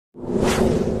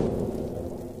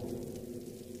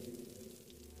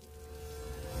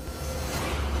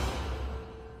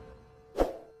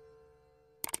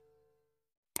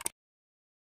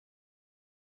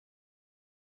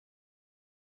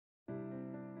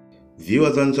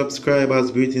Viewers and subscribers,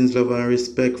 greetings, love and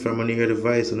respect from on your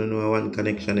device on the One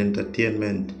Connection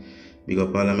Entertainment. Big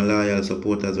up all of my loyal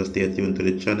supporters who stay tuned to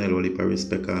the channel, all the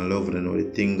respect and love and know the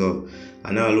thing go.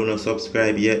 And all who not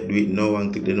subscribe yet, do it now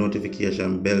and click the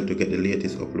notification bell to get the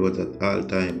latest uploads at all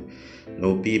time.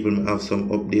 Now people have some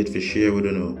update for share with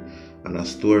you know, and a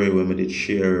story we did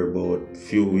share about a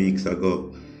few weeks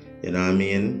ago, you know what I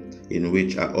mean, in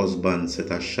which a husband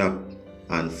set a shop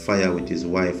and fire with his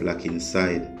wife locked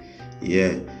inside.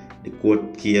 Yeah, the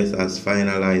court case has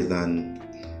finalized and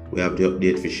we have the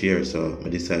update for share, so I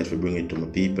decided to bring it to my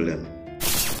people.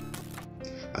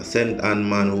 A St.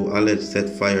 man who alleged set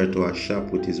fire to a shop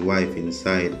with his wife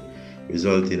inside,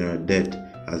 resulting in her death,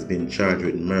 has been charged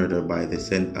with murder by the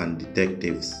St.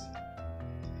 detectives.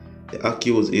 The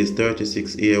accused is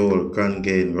 36-year-old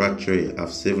Crongain Rattray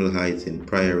of Civil Heights in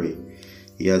Priory.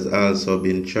 He has also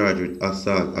been charged with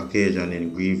assault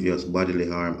occasioning grievous bodily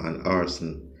harm and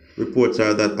arson. Reports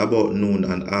are that about noon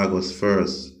on August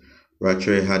 1st,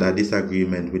 Rattray had a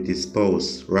disagreement with his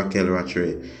spouse, Raquel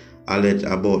Rattray, alleged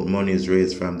about monies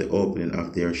raised from the opening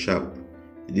of their shop.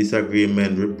 The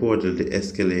disagreement reportedly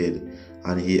escalated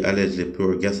and he allegedly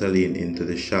poured gasoline into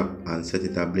the shop and set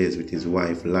it ablaze with his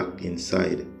wife locked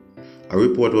inside. A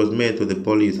report was made to the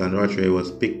police and Rattray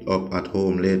was picked up at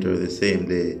home later the same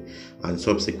day and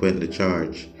subsequently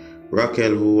charged.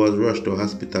 Raquel, who was rushed to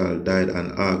hospital, died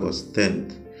on August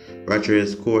 10th.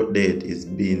 Rattray's court date is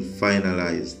being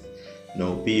finalized.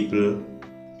 Now people,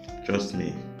 trust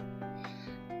me,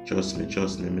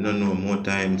 me don't know, more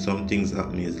time some things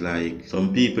happen is like,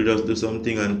 some people just do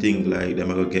something and think like them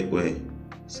are gonna get away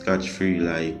scotch free,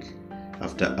 like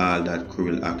after all that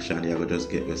cruel action they are gonna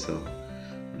just get away. So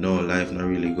no, life not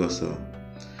really go so.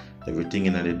 Everything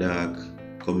in the dark,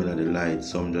 coming at the light,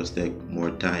 some just take more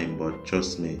time, but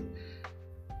trust me,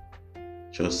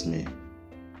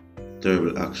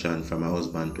 terrible action from a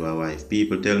husband to a wife.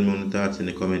 People, tell me your thoughts in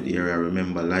the comment area.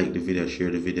 Remember, like the video, share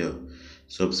the video,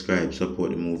 subscribe, support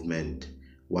the movement.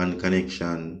 One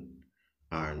connection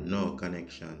or no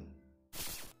connection.